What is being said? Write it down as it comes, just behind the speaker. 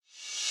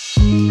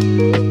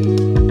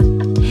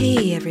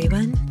Hey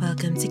everyone,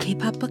 welcome to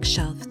K-Pop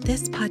Bookshelf.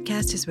 This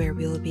podcast is where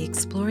we will be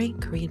exploring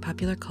Korean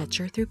popular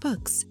culture through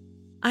books.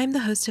 I'm the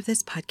host of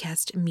this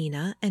podcast,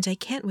 Mina, and I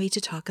can't wait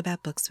to talk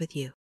about books with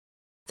you.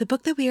 The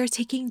book that we are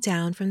taking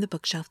down from the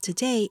bookshelf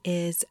today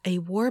is A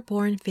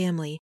War-Born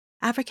Family,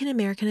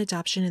 African-American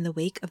Adoption in the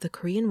Wake of the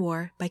Korean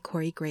War by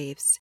Kori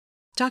Graves.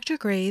 Dr.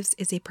 Graves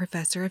is a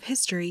professor of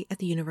history at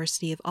the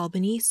University of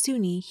Albany,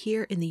 SUNY,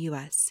 here in the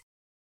U.S.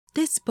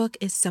 This book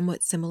is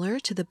somewhat similar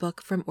to the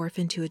book From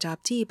Orphan to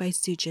Adoptee by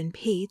Sujin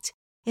Pate,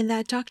 in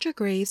that Dr.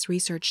 Graves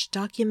researched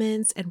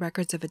documents and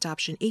records of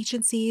adoption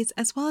agencies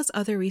as well as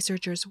other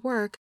researchers'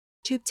 work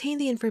to obtain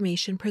the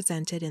information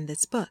presented in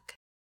this book.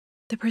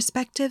 The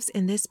perspectives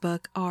in this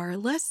book are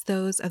less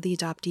those of the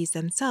adoptees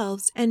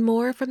themselves and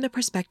more from the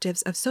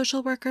perspectives of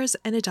social workers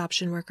and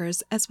adoption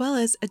workers as well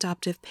as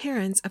adoptive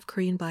parents of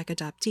Korean Black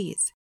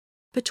adoptees.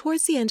 But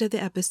towards the end of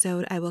the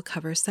episode, I will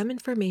cover some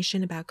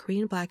information about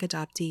Korean Black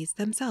adoptees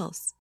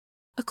themselves.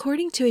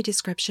 According to a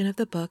description of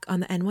the book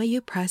on the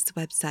NYU Press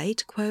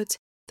website, quote,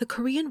 "The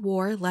Korean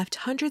War left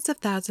hundreds of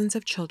thousands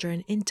of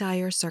children in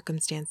dire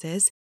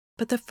circumstances,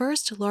 but the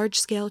first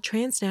large-scale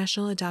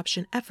transnational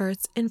adoption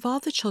efforts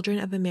involved the children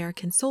of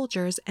American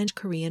soldiers and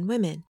Korean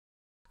women.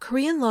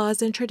 Korean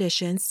laws and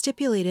traditions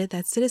stipulated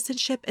that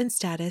citizenship and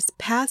status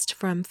passed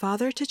from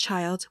father to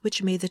child,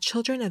 which made the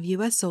children of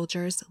U.S.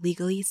 soldiers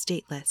legally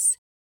stateless.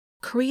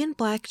 Korean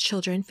Black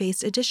children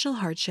faced additional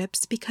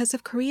hardships because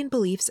of Korean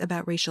beliefs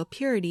about racial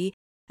purity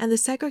and the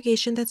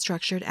segregation that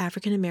structured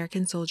African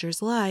American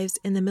soldiers' lives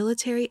in the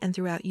military and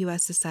throughout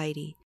U.S.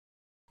 society.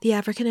 The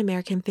African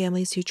American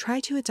families who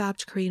tried to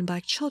adopt Korean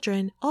Black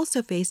children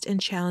also faced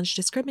and challenged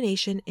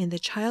discrimination in the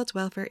child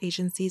welfare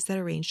agencies that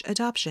arranged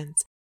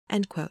adoptions."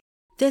 End quote.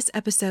 This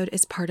episode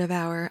is part of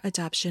our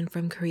Adoption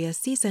from Korea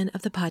season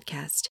of the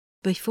podcast.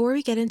 Before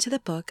we get into the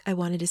book, I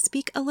wanted to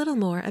speak a little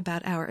more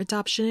about our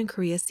Adoption in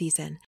Korea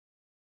season.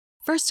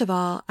 First of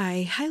all,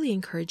 I highly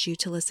encourage you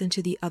to listen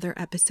to the other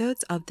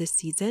episodes of this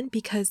season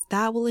because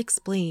that will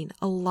explain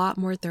a lot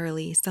more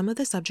thoroughly some of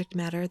the subject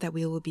matter that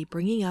we will be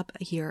bringing up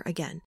here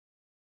again.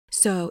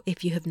 So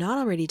if you have not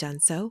already done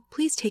so,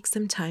 please take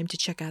some time to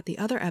check out the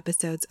other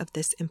episodes of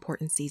this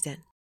important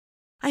season.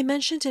 I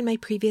mentioned in my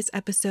previous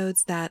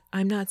episodes that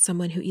I'm not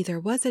someone who either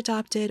was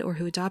adopted or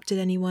who adopted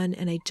anyone,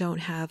 and I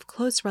don't have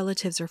close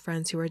relatives or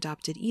friends who are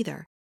adopted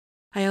either.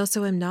 I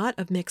also am not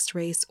of mixed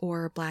race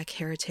or Black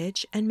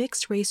heritage, and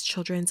mixed race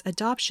children's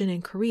adoption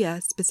in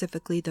Korea,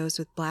 specifically those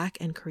with Black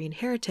and Korean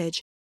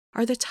heritage,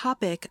 are the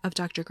topic of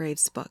Dr.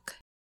 Graves' book.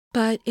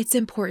 But it's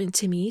important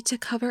to me to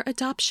cover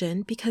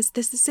adoption because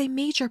this is a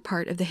major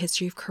part of the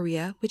history of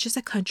Korea, which is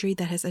a country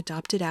that has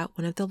adopted out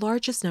one of the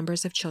largest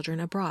numbers of children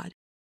abroad.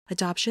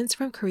 Adoptions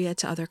from Korea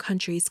to other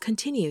countries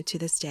continue to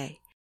this day.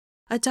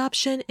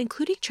 Adoption,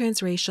 including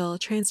transracial,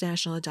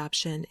 transnational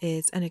adoption,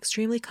 is an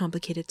extremely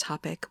complicated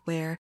topic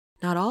where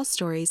not all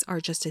stories are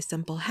just a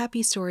simple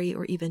happy story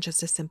or even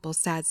just a simple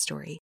sad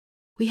story.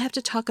 We have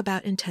to talk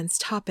about intense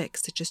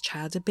topics such as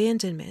child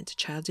abandonment,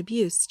 child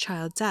abuse,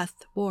 child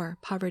death, war,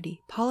 poverty,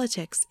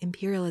 politics,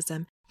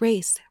 imperialism,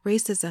 race,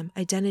 racism,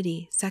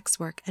 identity, sex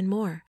work, and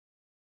more.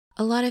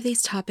 A lot of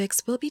these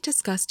topics will be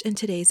discussed in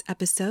today's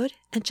episode,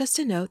 and just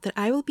a note that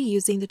I will be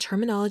using the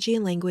terminology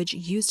and language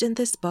used in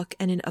this book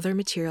and in other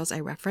materials I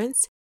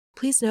reference.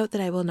 Please note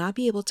that I will not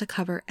be able to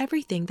cover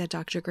everything that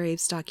Dr.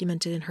 Graves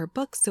documented in her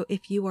book, so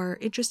if you are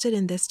interested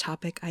in this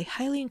topic, I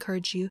highly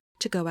encourage you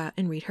to go out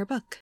and read her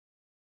book.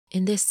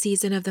 In this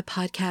season of the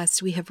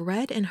podcast, we have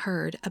read and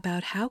heard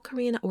about how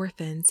Korean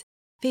orphans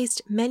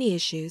faced many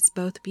issues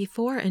both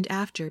before and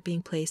after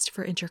being placed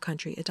for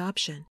intercountry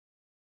adoption.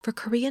 For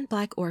Korean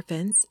Black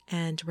orphans,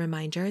 and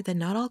reminder that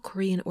not all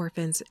Korean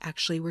orphans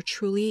actually were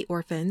truly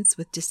orphans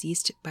with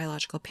deceased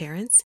biological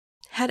parents,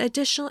 had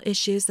additional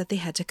issues that they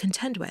had to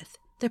contend with,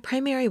 the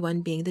primary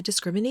one being the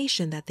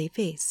discrimination that they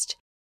faced.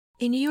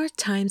 A New York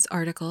Times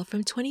article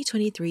from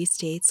 2023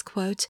 states,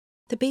 quote,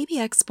 "The baby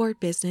export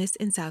business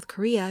in South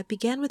Korea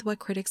began with what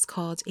critics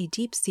called a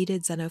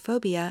deep-seated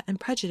xenophobia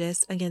and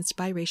prejudice against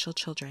biracial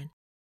children.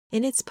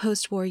 In its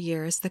post-war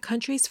years, the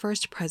country's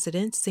first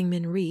president,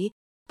 Syngman Rhee,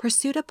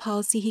 pursued a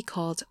policy he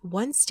called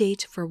one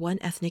state for one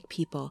ethnic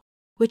people,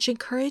 which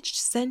encouraged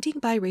sending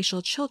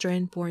biracial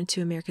children born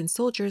to American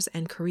soldiers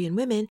and Korean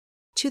women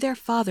to their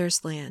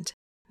father's land.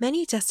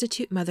 Many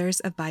destitute mothers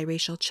of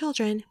biracial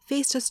children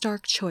faced a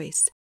stark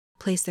choice: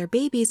 place their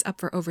babies up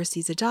for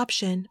overseas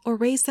adoption or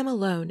raise them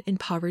alone in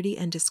poverty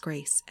and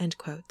disgrace." End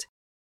quote.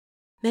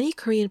 Many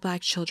Korean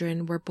Black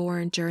children were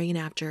born during and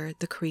after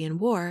the Korean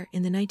War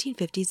in the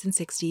 1950s and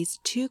 60s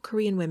to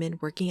Korean women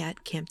working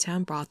at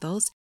Camptown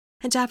brothels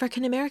and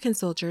African American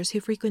soldiers who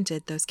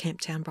frequented those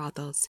Camptown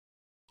brothels.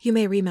 You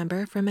may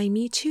remember from my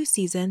Me Too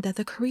season that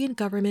the Korean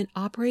government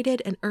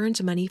operated and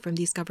earned money from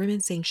these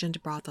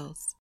government-sanctioned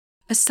brothels.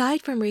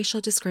 Aside from racial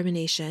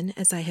discrimination,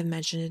 as I have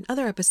mentioned in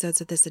other episodes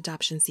of this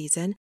adoption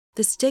season,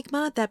 the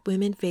stigma that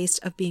women faced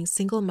of being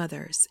single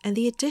mothers and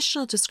the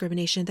additional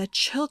discrimination that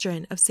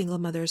children of single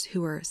mothers who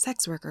were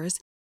sex workers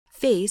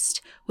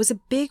faced was a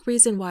big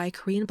reason why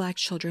Korean Black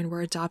children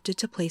were adopted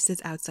to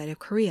places outside of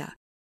Korea.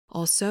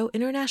 Also,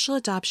 international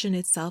adoption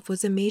itself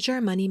was a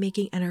major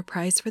money-making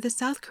enterprise for the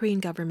South Korean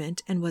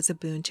government and was a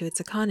boon to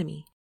its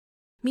economy.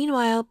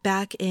 Meanwhile,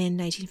 back in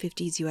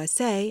 1950s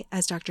USA,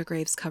 as Dr.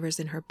 Graves covers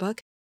in her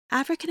book,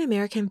 African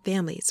American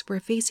families were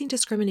facing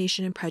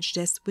discrimination and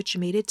prejudice, which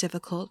made it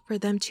difficult for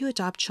them to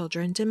adopt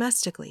children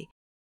domestically.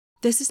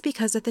 This is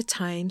because at the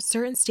time,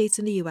 certain states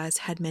in the U.S.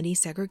 had many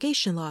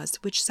segregation laws,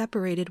 which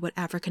separated what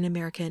African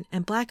American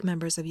and Black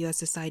members of U.S.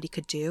 society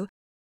could do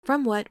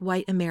from what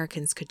white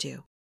Americans could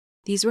do.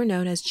 These were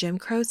known as Jim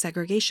Crow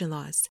segregation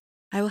laws.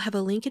 I will have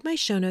a link in my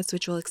show notes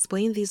which will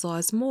explain these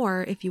laws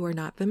more if you are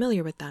not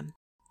familiar with them.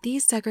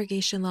 These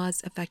segregation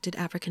laws affected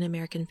African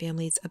American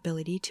families'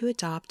 ability to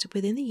adopt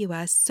within the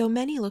U.S., so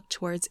many looked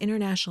towards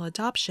international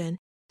adoption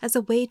as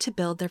a way to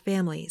build their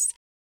families.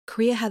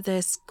 Korea had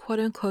this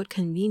quote-unquote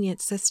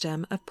convenient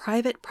system of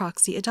private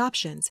proxy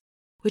adoptions,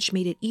 which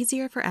made it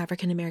easier for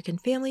African American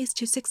families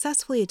to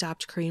successfully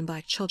adopt Korean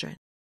Black children.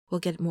 We'll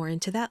get more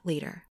into that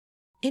later.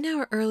 In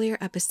our earlier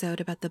episode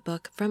about the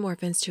book From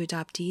Orphans to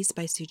Adoptees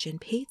by Sujin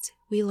Pate,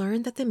 we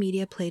learned that the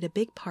media played a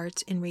big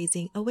part in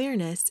raising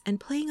awareness and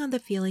playing on the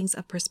feelings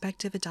of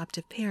prospective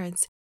adoptive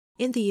parents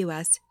in the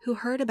U.S. who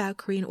heard about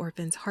Korean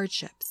orphans'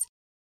 hardships.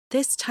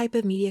 This type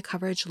of media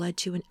coverage led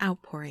to an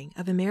outpouring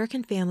of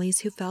American families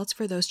who felt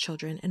for those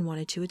children and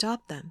wanted to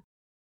adopt them.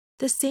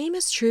 The same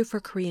is true for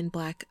Korean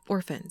Black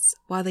orphans.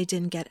 While they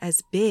didn't get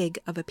as big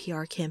of a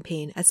PR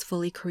campaign as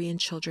fully Korean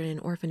children in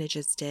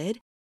orphanages did,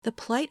 the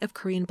plight of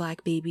Korean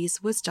Black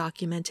babies was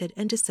documented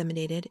and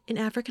disseminated in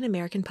African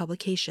American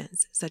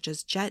publications such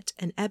as Jet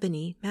and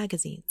Ebony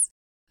magazines.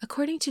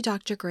 According to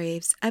Dr.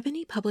 Graves,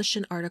 Ebony published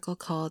an article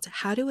called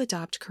How to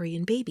Adopt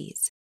Korean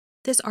Babies.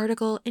 This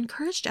article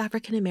encouraged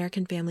African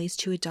American families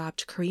to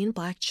adopt Korean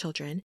Black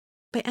children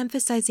by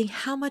emphasizing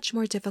how much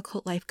more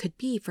difficult life could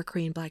be for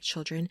Korean Black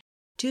children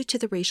due to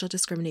the racial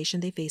discrimination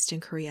they faced in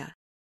Korea.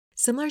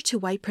 Similar to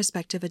white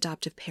prospective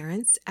adoptive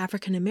parents,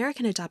 African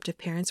American adoptive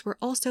parents were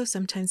also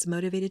sometimes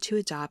motivated to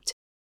adopt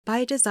by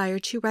a desire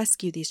to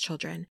rescue these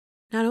children,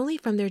 not only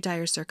from their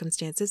dire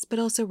circumstances, but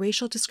also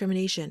racial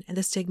discrimination and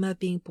the stigma of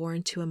being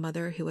born to a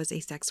mother who was a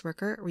sex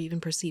worker or even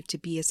perceived to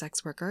be a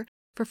sex worker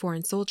for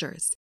foreign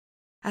soldiers.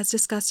 As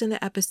discussed in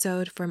the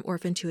episode From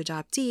Orphan to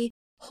Adoptee,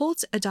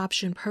 Holt's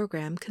adoption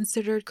program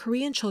considered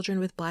Korean children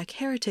with Black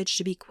heritage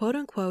to be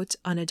quote-unquote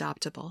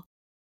unadoptable.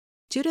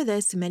 Due to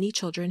this, many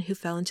children who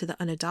fell into the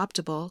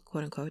unadoptable,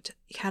 quote-unquote,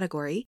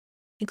 category,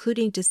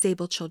 including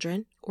disabled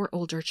children or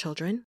older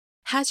children,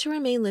 had to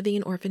remain living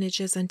in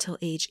orphanages until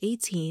age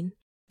 18,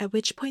 at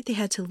which point they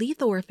had to leave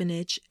the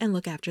orphanage and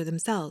look after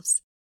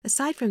themselves.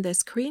 Aside from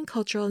this, Korean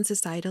cultural and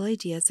societal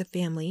ideas of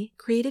family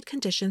created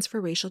conditions for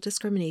racial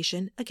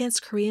discrimination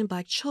against Korean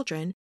Black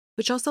children,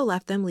 which also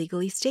left them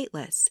legally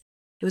stateless.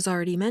 It was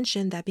already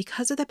mentioned that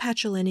because of the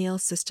patrilineal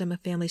system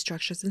of family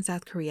structures in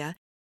South Korea,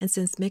 and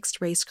since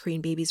mixed-race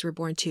Korean babies were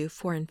born to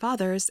foreign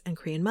fathers and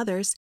Korean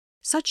mothers,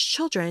 such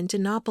children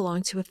did not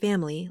belong to a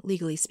family,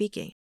 legally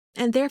speaking,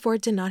 and therefore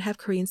did not have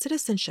Korean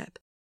citizenship.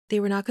 They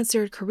were not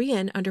considered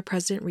Korean under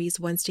President Ri's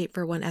one state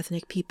for one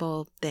ethnic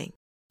people thing.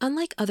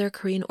 Unlike other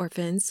Korean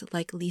orphans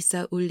like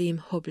Lisa Ullim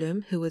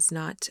Hoblum, who was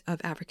not of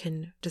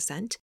African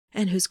descent,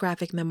 and whose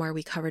graphic memoir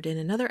we covered in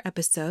another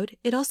episode,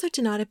 it also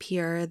did not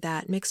appear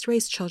that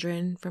mixed-race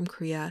children from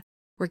Korea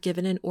were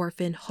given an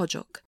orphan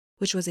hojok,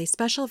 which was a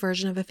special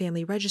version of a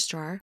family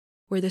registrar,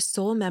 where the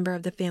sole member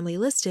of the family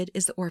listed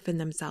is the orphan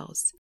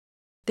themselves.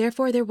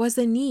 Therefore, there was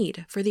a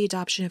need for the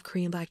adoption of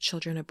Korean Black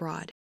children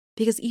abroad,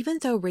 because even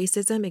though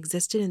racism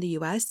existed in the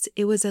U.S.,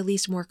 it was at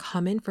least more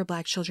common for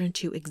Black children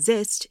to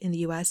exist in the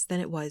U.S. than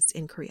it was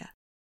in Korea.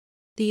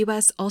 The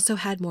U.S. also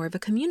had more of a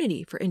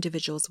community for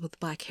individuals with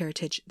Black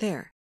heritage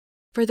there.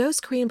 For those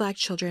Korean Black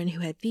children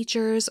who had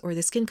features or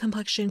the skin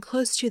complexion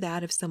close to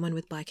that of someone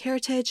with Black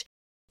heritage,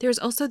 there is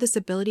also this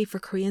ability for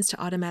Koreans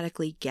to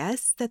automatically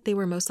guess that they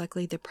were most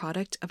likely the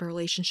product of a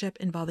relationship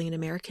involving an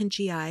American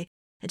GI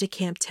and a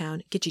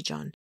Camptown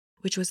Gichijeon,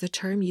 which was the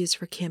term used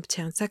for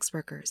Camptown sex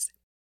workers.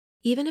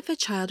 Even if a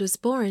child was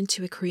born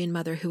to a Korean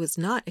mother who was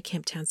not a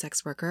Camptown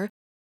sex worker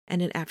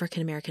and an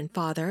African American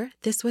father,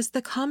 this was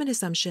the common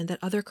assumption that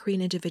other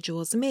Korean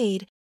individuals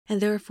made,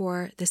 and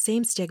therefore the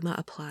same stigma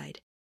applied.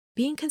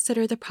 Being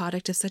considered the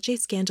product of such a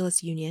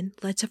scandalous union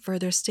led to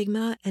further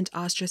stigma and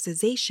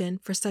ostracization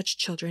for such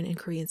children in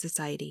Korean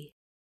society.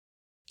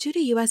 Due to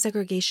U.S.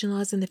 segregation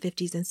laws in the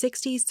 50s and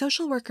 60s,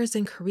 social workers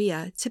in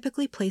Korea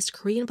typically placed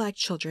Korean Black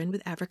children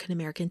with African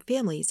American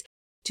families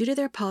due to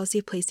their policy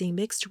of placing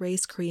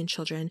mixed-race Korean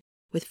children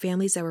with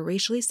families that were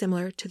racially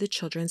similar to the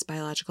children's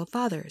biological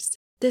fathers.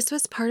 This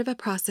was part of a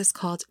process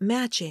called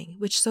matching,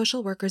 which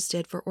social workers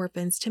did for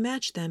orphans to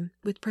match them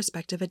with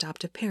prospective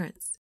adoptive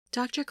parents.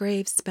 Dr.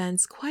 Graves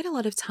spends quite a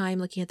lot of time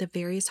looking at the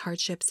various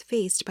hardships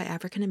faced by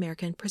African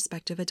American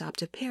prospective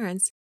adoptive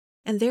parents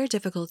and their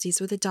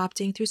difficulties with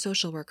adopting through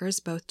social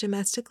workers both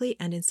domestically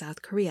and in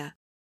South Korea.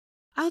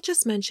 I'll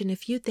just mention a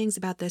few things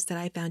about this that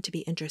I found to be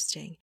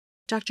interesting.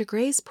 Dr.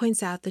 Graves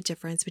points out the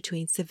difference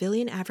between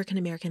civilian African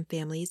American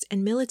families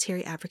and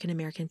military African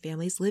American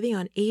families living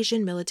on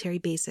Asian military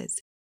bases,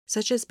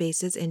 such as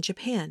bases in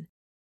Japan.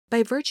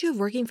 By virtue of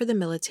working for the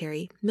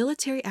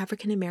military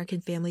African American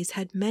families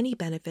had many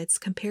benefits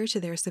compared to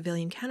their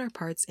civilian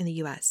counterparts in the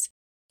U.S.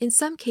 In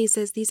some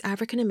cases, these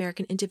African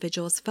American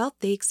individuals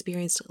felt they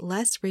experienced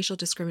less racial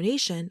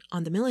discrimination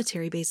on the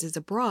military bases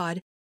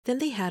abroad than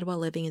they had while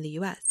living in the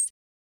U.S.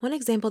 One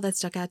example that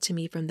stuck out to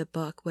me from the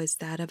book was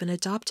that of an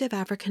adoptive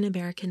African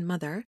American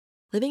mother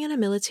living on a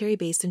military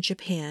base in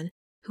Japan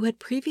who had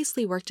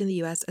previously worked in the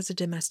U.S. as a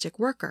domestic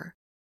worker.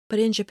 But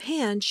in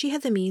Japan, she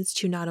had the means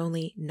to not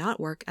only not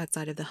work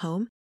outside of the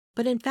home,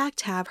 but in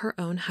fact have her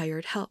own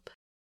hired help.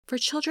 For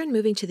children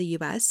moving to the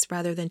U.S.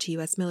 rather than to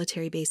U.S.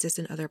 military bases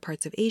in other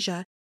parts of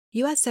Asia,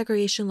 U.S.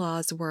 segregation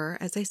laws were,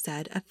 as I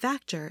said, a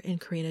factor in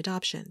Korean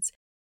adoptions.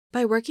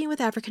 By working with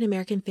African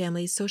American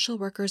families, social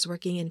workers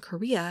working in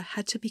Korea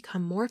had to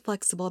become more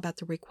flexible about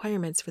the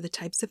requirements for the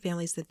types of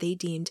families that they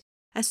deemed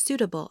as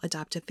suitable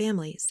adoptive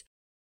families.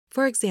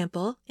 For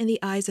example, in the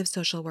eyes of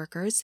social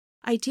workers,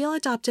 ideal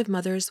adoptive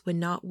mothers would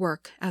not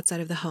work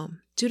outside of the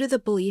home due to the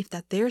belief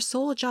that their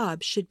sole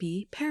job should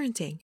be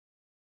parenting.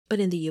 But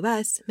in the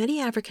U.S., many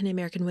African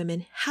American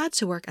women had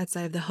to work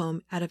outside of the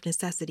home out of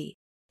necessity,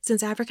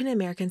 since African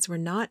Americans were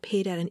not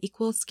paid at an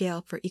equal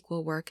scale for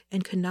equal work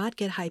and could not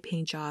get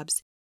high-paying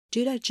jobs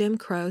due to Jim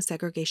Crow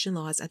segregation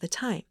laws at the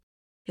time.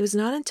 It was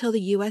not until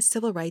the U.S.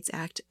 Civil Rights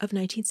Act of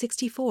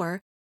 1964,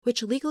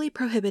 which legally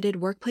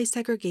prohibited workplace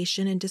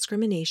segregation and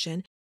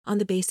discrimination on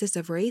the basis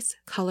of race,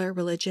 color,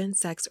 religion,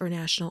 sex, or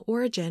national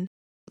origin,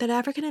 that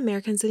African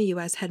Americans in the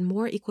U.S. had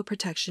more equal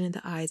protection in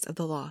the eyes of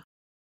the law.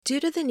 Due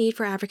to the need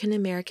for African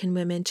American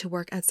women to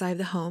work outside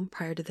the home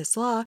prior to this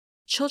law,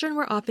 children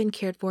were often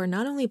cared for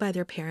not only by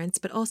their parents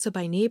but also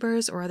by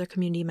neighbors or other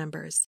community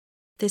members.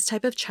 This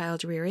type of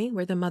child rearing,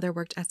 where the mother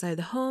worked outside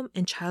the home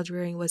and child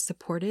rearing was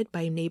supported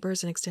by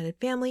neighbors and extended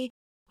family,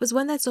 was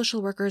one that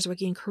social workers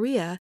working in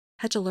Korea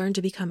had to learn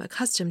to become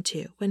accustomed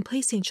to when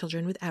placing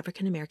children with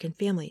African American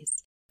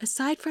families.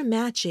 Aside from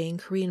matching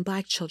Korean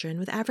Black children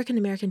with African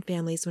American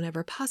families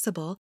whenever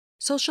possible,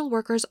 social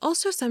workers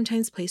also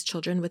sometimes place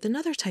children with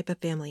another type of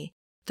family,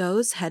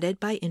 those headed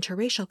by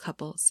interracial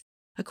couples.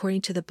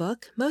 According to the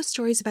book, most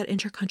stories about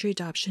intercountry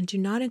adoption do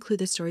not include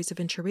the stories of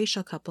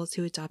interracial couples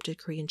who adopted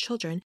Korean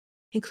children,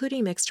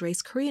 including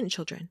mixed-race Korean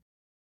children.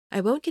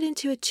 I won't get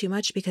into it too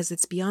much because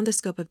it's beyond the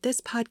scope of this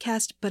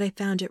podcast, but I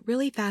found it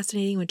really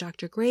fascinating when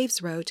Dr.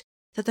 Graves wrote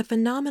that the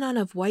phenomenon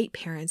of white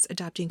parents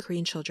adopting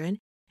Korean children,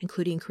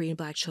 including Korean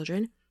Black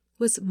children,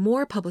 was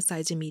more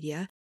publicized in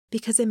media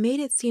because it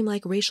made it seem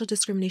like racial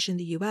discrimination in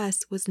the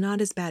U.S. was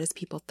not as bad as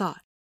people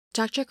thought.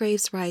 Dr.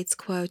 Graves writes,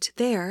 quote,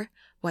 "Their,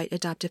 white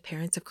adoptive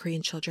parents of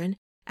Korean children,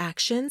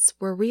 actions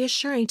were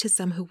reassuring to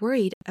some who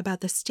worried about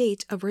the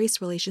state of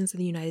race relations in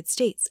the United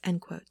States,"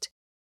 end quote.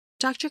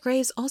 Dr.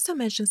 Graves also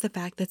mentions the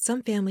fact that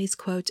some families,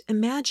 quote,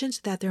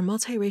 imagined that their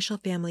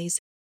multiracial families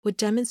would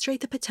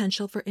demonstrate the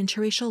potential for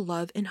interracial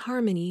love and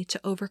harmony to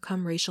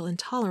overcome racial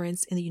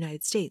intolerance in the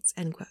United States,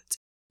 end quote.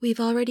 We've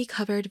already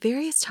covered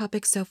various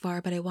topics so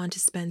far, but I want to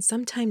spend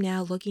some time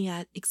now looking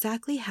at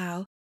exactly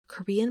how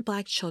Korean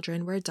Black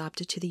children were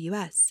adopted to the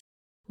U.S.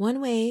 One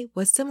way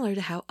was similar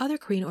to how other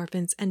Korean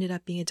orphans ended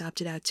up being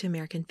adopted out to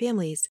American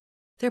families.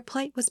 Their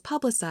plight was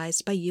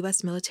publicized by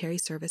U.S. military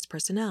service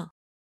personnel.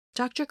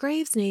 Dr.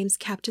 Graves names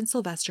Captain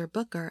Sylvester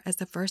Booker as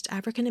the first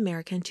African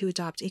American to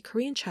adopt a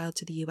Korean child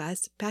to the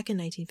U.S. back in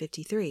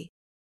 1953.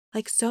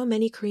 Like so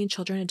many Korean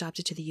children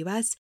adopted to the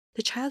U.S.,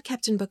 the child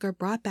Captain Booker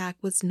brought back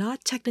was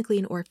not technically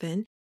an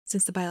orphan,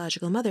 since the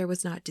biological mother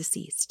was not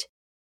deceased.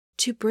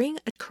 To bring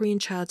a Korean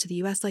child to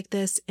the U.S. like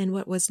this in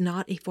what was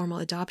not a formal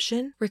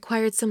adoption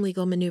required some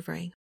legal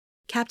maneuvering.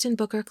 Captain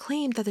Booker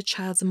claimed that the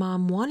child's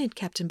mom wanted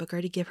Captain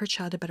Booker to give her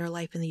child a better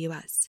life in the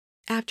U.S.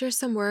 After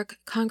some work,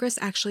 Congress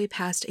actually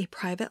passed a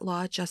private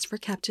law just for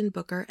Captain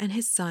Booker and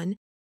his son,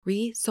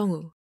 Ri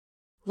Song-woo.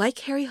 Like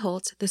Harry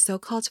Holt, the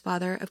so-called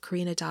father of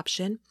Korean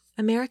adoption,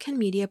 American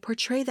media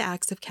portray the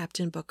acts of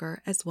Captain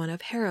Booker as one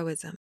of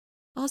heroism.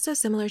 Also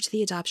similar to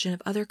the adoption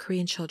of other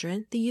Korean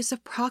children, the use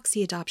of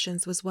proxy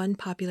adoptions was one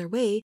popular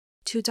way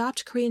to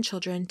adopt Korean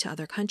children to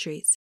other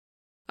countries.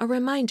 A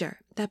reminder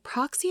that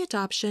proxy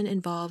adoption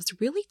involves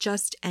really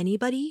just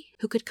anybody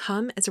who could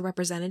come as a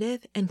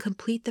representative and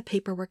complete the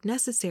paperwork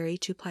necessary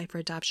to apply for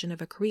adoption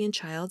of a Korean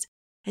child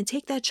and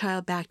take that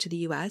child back to the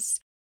U.S.,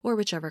 or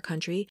whichever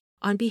country,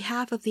 on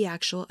behalf of the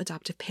actual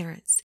adoptive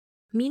parents,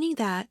 meaning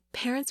that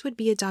parents would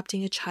be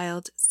adopting a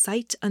child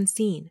sight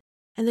unseen,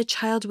 and the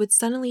child would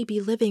suddenly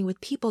be living with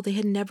people they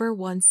had never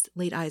once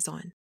laid eyes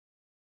on.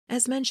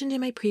 As mentioned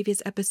in my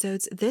previous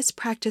episodes, this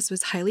practice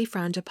was highly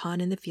frowned upon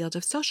in the field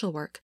of social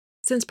work,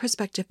 since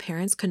prospective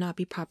parents could not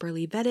be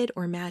properly vetted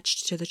or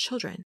matched to the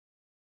children.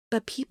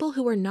 But people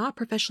who were not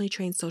professionally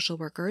trained social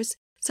workers,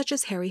 such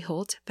as Harry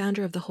Holt,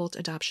 founder of the Holt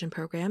Adoption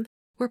Program,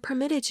 were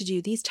permitted to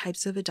do these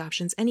types of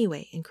adoptions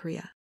anyway in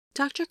Korea.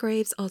 Dr.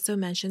 Graves also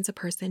mentions a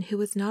person who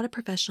was not a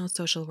professional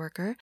social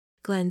worker,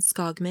 Glenn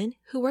Skogman,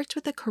 who worked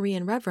with a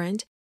Korean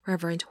Reverend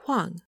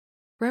Hwang.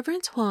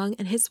 Reverend Huang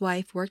and his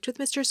wife worked with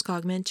Mr.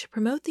 Skogman to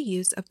promote the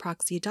use of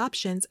proxy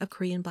adoptions of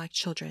Korean Black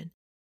children.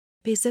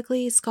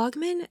 Basically,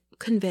 Skogman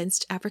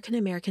convinced African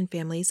American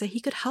families that he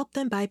could help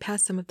them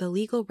bypass some of the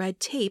legal red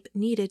tape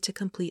needed to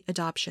complete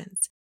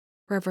adoptions.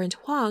 Reverend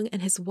Huang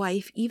and his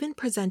wife even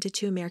presented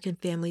to American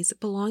families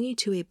belonging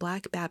to a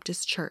Black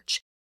Baptist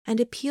church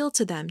and appealed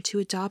to them to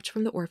adopt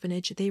from the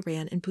orphanage they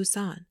ran in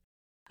Busan.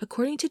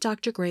 According to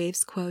Dr.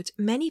 Graves, quote,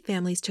 many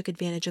families took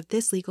advantage of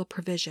this legal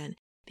provision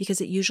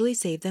because it usually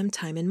saved them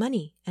time and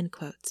money, end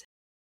quote.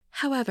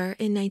 However,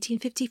 in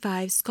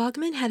 1955,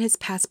 Skogman had his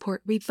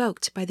passport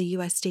revoked by the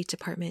U.S. State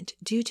Department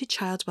due to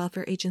Child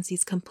Welfare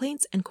Agency's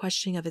complaints and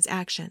questioning of his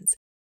actions.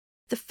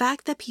 The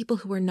fact that people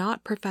who were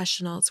not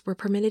professionals were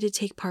permitted to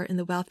take part in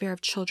the welfare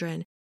of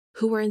children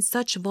who were in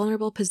such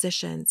vulnerable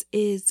positions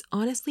is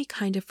honestly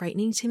kind of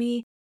frightening to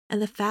me, and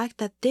the fact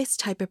that this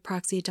type of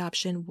proxy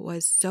adoption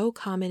was so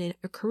common in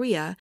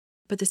Korea,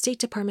 but the State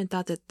Department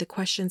thought that the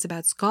questions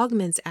about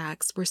Skogman's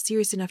acts were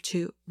serious enough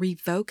to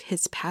revoke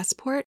his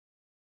passport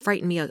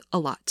frightened me a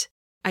lot.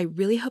 I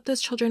really hope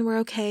those children were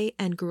okay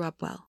and grew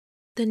up well.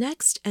 The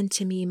next, and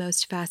to me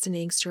most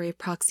fascinating story of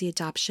proxy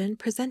adoption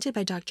presented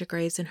by Dr.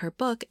 Graves in her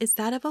book is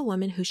that of a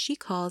woman who she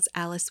calls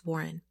Alice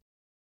Warren.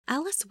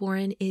 Alice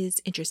Warren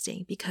is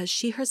interesting because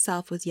she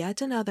herself was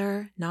yet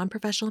another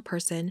non-professional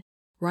person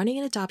running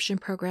an adoption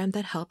program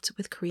that helped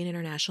with Korean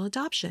international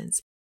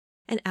adoptions.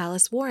 And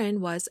Alice Warren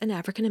was an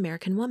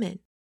African-American woman.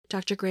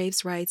 Dr.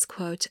 Graves writes,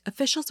 quote,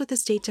 officials with the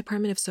State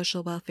Department of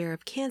Social Welfare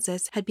of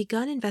Kansas had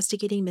begun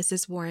investigating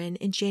Mrs. Warren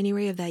in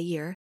January of that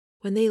year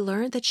when they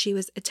learned that she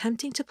was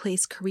attempting to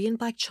place Korean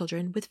Black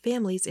children with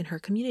families in her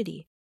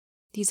community.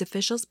 These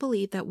officials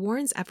believed that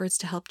Warren's efforts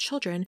to help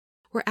children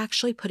were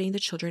actually putting the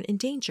children in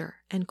danger,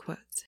 end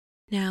quote.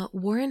 Now,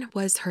 Warren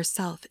was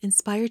herself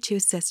inspired to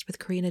assist with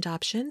Korean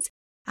adoptions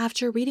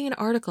after reading an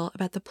article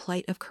about the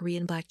plight of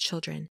Korean Black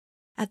children.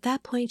 At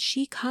that point,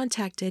 she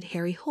contacted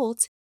Harry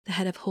Holt, the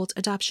head of Holt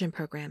Adoption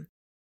Program.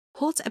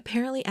 Holt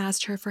apparently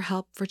asked her for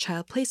help for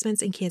child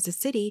placements in Kansas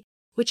City,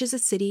 which is a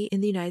city in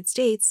the United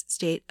States,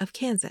 state of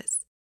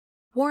Kansas.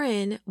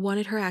 Warren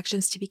wanted her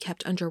actions to be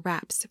kept under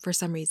wraps for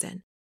some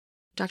reason.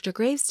 Dr.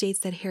 Graves states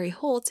that Harry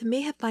Holt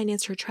may have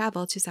financed her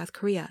travel to South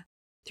Korea.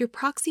 Through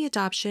proxy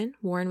adoption,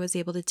 Warren was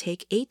able to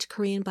take 8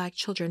 Korean Black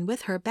children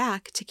with her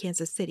back to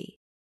Kansas City.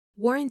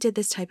 Warren did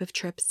this type of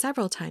trip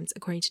several times,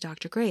 according to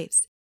Dr.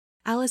 Graves.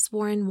 Alice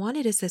Warren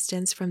wanted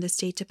assistance from the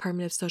State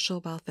Department of Social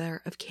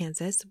Welfare of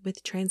Kansas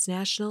with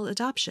transnational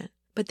adoption,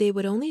 but they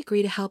would only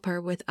agree to help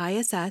her with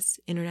ISS,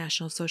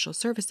 International Social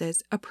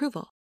Services,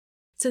 approval.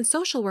 Since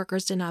social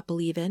workers did not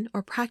believe in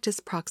or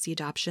practice proxy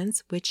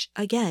adoptions, which,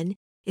 again,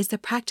 is the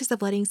practice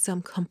of letting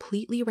some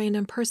completely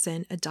random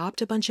person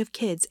adopt a bunch of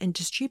kids and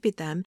distribute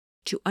them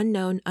to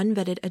unknown,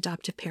 unvetted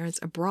adoptive parents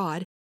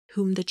abroad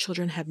whom the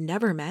children have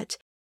never met,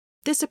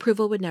 this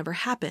approval would never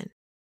happen.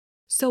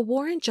 So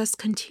Warren just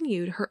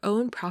continued her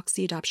own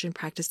proxy adoption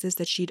practices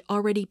that she'd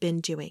already been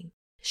doing.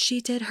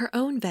 She did her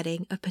own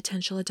vetting of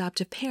potential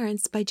adoptive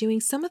parents by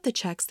doing some of the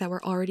checks that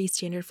were already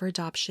standard for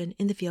adoption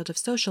in the field of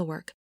social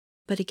work.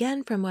 But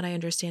again, from what I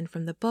understand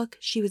from the book,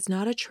 she was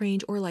not a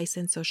trained or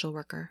licensed social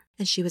worker,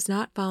 and she was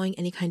not following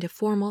any kind of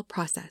formal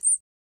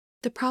process.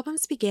 The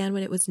problems began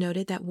when it was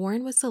noted that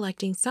Warren was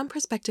selecting some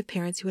prospective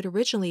parents who had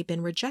originally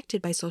been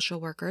rejected by social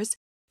workers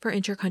for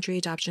intercountry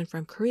adoption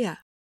from Korea.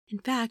 In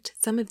fact,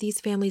 some of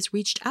these families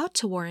reached out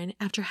to Warren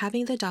after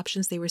having the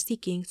adoptions they were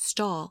seeking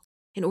stall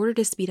in order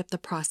to speed up the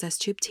process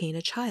to obtain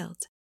a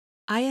child.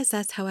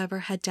 ISS, however,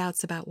 had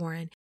doubts about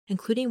Warren,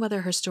 including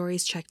whether her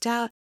stories checked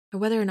out or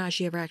whether or not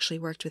she ever actually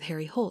worked with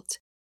Harry Holt.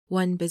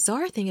 One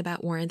bizarre thing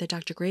about Warren that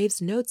Dr.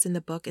 Graves notes in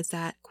the book is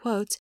that,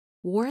 quote,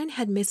 Warren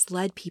had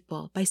misled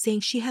people by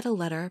saying she had a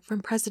letter from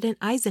President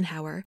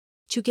Eisenhower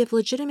to give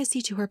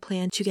legitimacy to her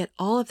plan to get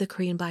all of the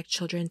Korean Black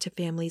children to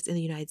families in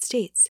the United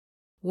States.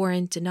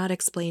 Warren did not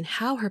explain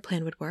how her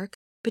plan would work,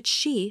 but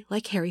she,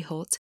 like Harry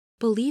Holt,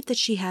 believed that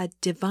she had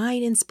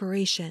divine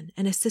inspiration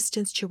and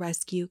assistance to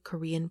rescue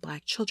Korean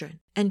Black children,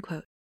 end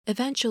quote.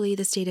 Eventually,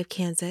 the state of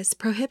Kansas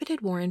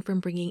prohibited Warren from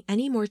bringing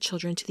any more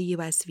children to the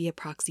U.S. via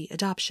proxy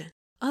adoption.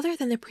 Other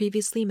than the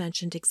previously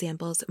mentioned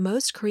examples,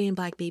 most Korean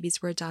Black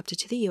babies were adopted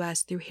to the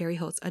U.S. through Harry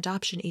Holt's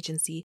adoption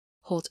agency,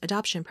 Holt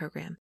Adoption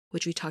Program,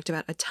 which we talked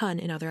about a ton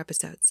in other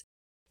episodes.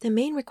 The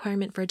main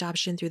requirement for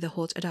adoption through the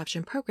Holt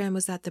Adoption Program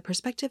was that the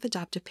prospective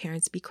adoptive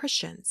parents be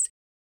Christians.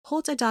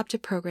 Holt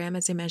Adoptive Program,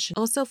 as I mentioned,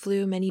 also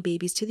flew many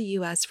babies to the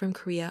U.S. from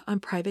Korea on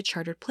private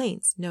chartered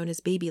planes, known as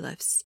baby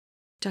lifts.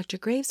 Dr.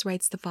 Graves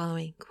writes the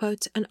following,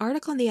 quote, an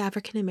article in the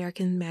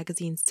African-American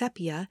magazine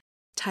Sepia,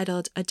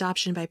 titled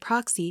Adoption by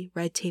Proxy,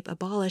 Red Tape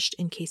Abolished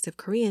in Case of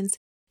Koreans,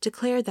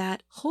 declared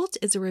that Holt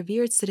is a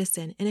revered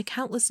citizen in a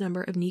countless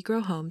number of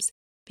Negro homes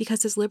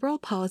because his liberal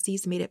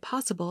policies made it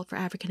possible for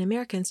African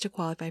Americans to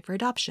qualify for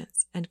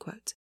adoptions, end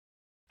quote.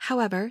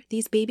 However,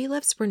 these baby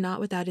lifts were not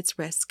without its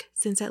risk,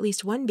 since at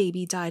least one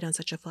baby died on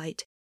such a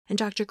flight, and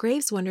Dr.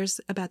 Graves wonders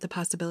about the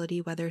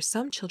possibility whether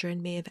some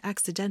children may have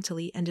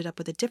accidentally ended up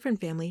with a different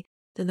family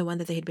than the one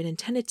that they had been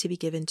intended to be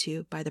given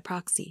to by the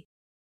proxy.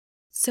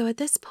 So at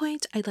this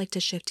point, I'd like to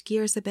shift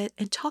gears a bit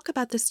and talk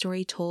about the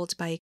story told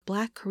by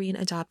Black Korean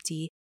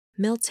adoptee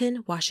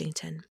Milton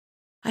Washington.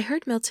 I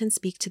heard Milton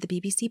speak to the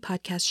BBC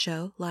podcast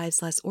show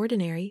Lives Less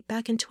Ordinary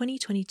back in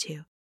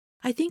 2022.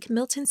 I think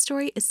Milton's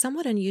story is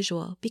somewhat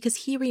unusual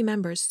because he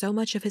remembers so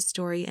much of his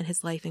story and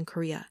his life in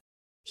Korea.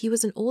 He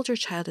was an older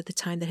child at the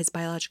time that his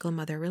biological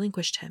mother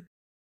relinquished him.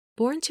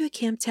 Born to a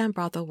Camptown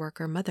brothel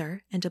worker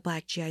mother and a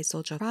black GI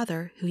soldier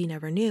father who he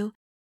never knew,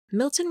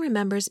 Milton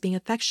remembers being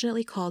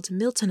affectionately called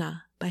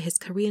Miltona by his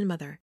Korean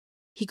mother.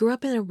 He grew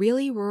up in a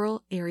really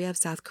rural area of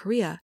South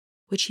Korea,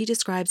 which he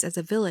describes as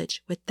a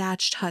village with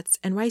thatched huts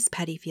and rice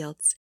paddy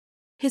fields.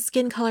 His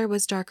skin color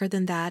was darker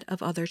than that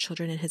of other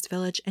children in his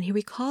village, and he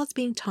recalls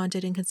being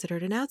taunted and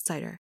considered an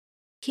outsider.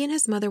 He and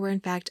his mother were in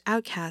fact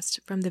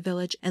outcast from the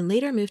village and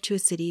later moved to a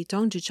city,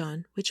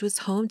 Dongdujeon, which was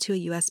home to a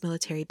U.S.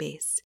 military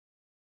base.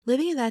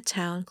 Living in that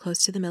town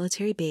close to the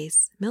military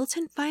base,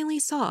 Milton finally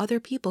saw other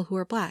people who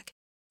were black,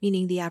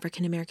 meaning the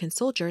African American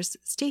soldiers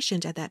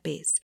stationed at that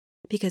base.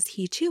 Because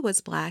he too was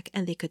black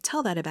and they could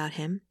tell that about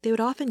him, they would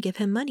often give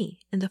him money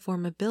in the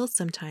form of bills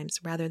sometimes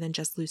rather than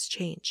just loose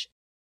change.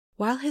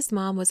 While his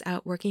mom was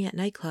out working at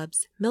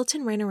nightclubs,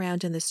 Milton ran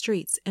around in the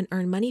streets and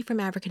earned money from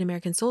African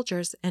American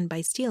soldiers and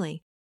by stealing.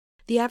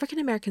 The African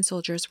American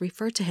soldiers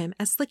referred to him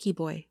as Slicky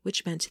Boy,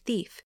 which meant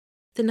thief.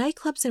 The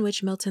nightclubs in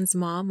which Milton's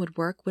mom would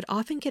work would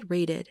often get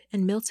raided,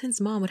 and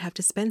Milton's mom would have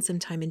to spend some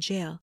time in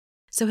jail.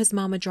 So his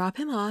mom would drop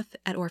him off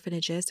at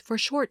orphanages for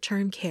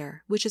short-term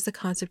care, which is a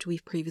concept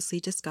we've previously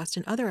discussed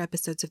in other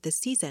episodes of this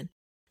season,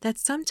 that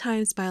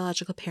sometimes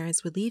biological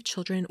parents would leave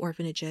children in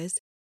orphanages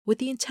with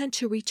the intent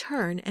to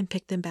return and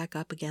pick them back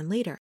up again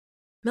later.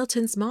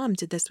 Milton's mom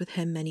did this with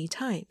him many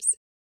times.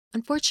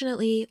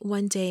 Unfortunately,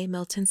 one day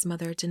Milton's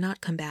mother did not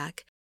come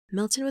back.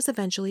 Milton was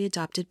eventually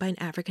adopted by an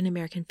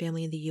African-American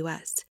family in the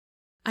U.S.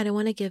 I don't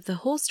want to give the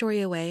whole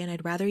story away, and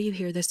I'd rather you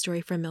hear the story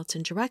from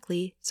Milton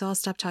directly, so I'll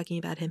stop talking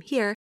about him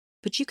here.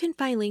 But you can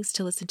find links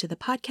to listen to the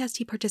podcast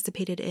he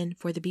participated in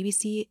for the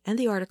BBC and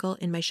the article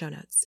in my show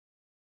notes.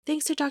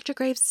 Thanks to Dr.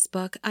 Graves'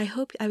 book, I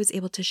hope I was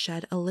able to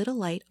shed a little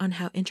light on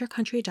how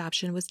inter-country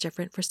adoption was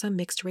different for some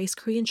mixed-race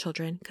Korean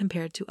children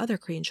compared to other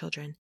Korean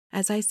children.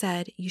 As I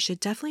said, you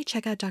should definitely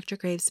check out Dr.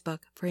 Graves'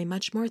 book for a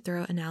much more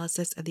thorough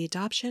analysis of the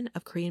adoption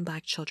of Korean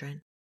Black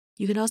children.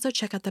 You can also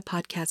check out the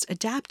podcast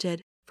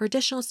Adapted for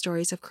additional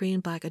stories of Korean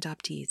Black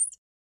adoptees.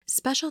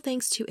 Special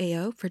thanks to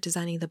AO for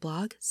designing the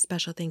blog.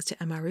 Special thanks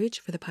to Emma Rouge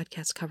for the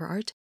podcast cover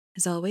art.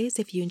 As always,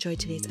 if you enjoyed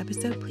today's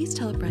episode, please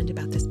tell a friend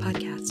about this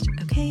podcast.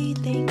 Okay,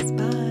 thanks,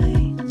 bye.